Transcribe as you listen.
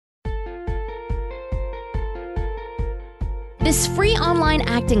This free online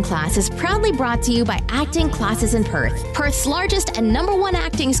acting class is proudly brought to you by Acting Classes in Perth, Perth's largest and #1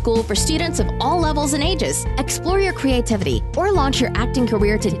 acting school for students of all levels and ages. Explore your creativity or launch your acting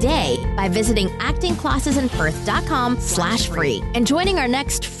career today by visiting actingclassesinperth.com/free and joining our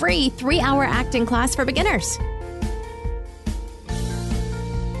next free 3-hour acting class for beginners.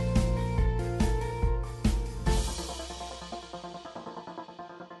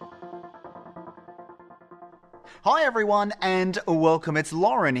 Hi everyone and welcome. It's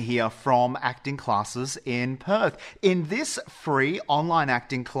Lauren here from Acting Classes in Perth. In this free online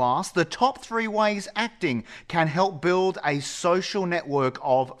acting class, the top 3 ways acting can help build a social network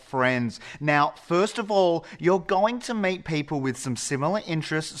of friends. Now, first of all, you're going to meet people with some similar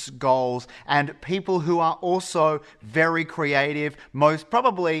interests, goals, and people who are also very creative, most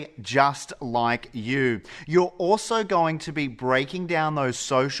probably just like you. You're also going to be breaking down those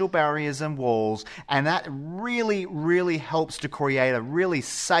social barriers and walls, and that really helps to create a really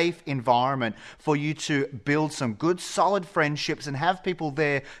safe environment for you to build some good solid friendships and have people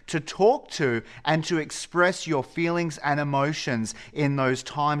there to talk to and to express your feelings and emotions in those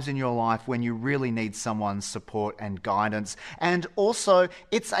times in your life when you really need someone's support and guidance. And also,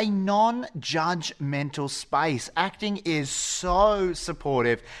 it's a non-judgmental space. Acting is so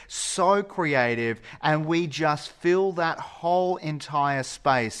supportive, so creative, and we just fill that whole entire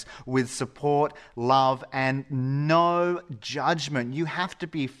space with support, love, and no judgment. You have to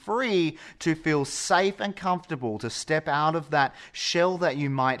be free to feel safe and comfortable to step out of that shell that you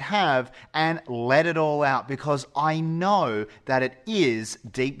might have and let it all out, because I know that it is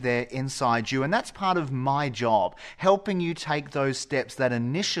deep there inside you, and that's part of my job, helping you take those steps that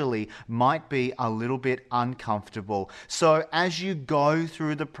initially might be a little bit uncomfortable. So as you go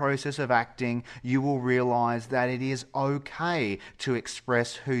through the process of acting, you will realize that it is okay to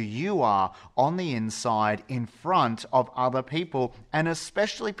express who you are on the inside in front of other people, and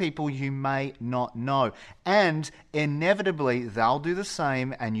especially people you may not know. And inevitably, they'll do the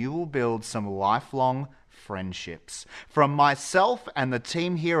same, and you will build some lifelong friendships. From myself and the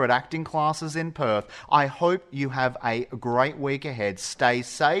team here at Acting Classes in Perth, I hope you have a great week ahead. Stay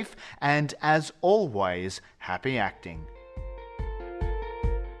safe, and as always, happy acting.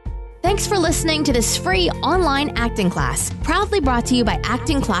 Thanks for listening to this free online acting class, proudly brought to you by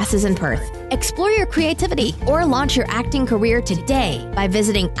Acting Classes in Perth. Explore your creativity or launch your acting career today by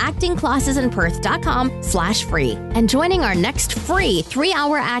visiting actingclassesinperth.com/free and joining our next free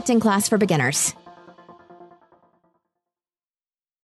 3-hour acting class for beginners.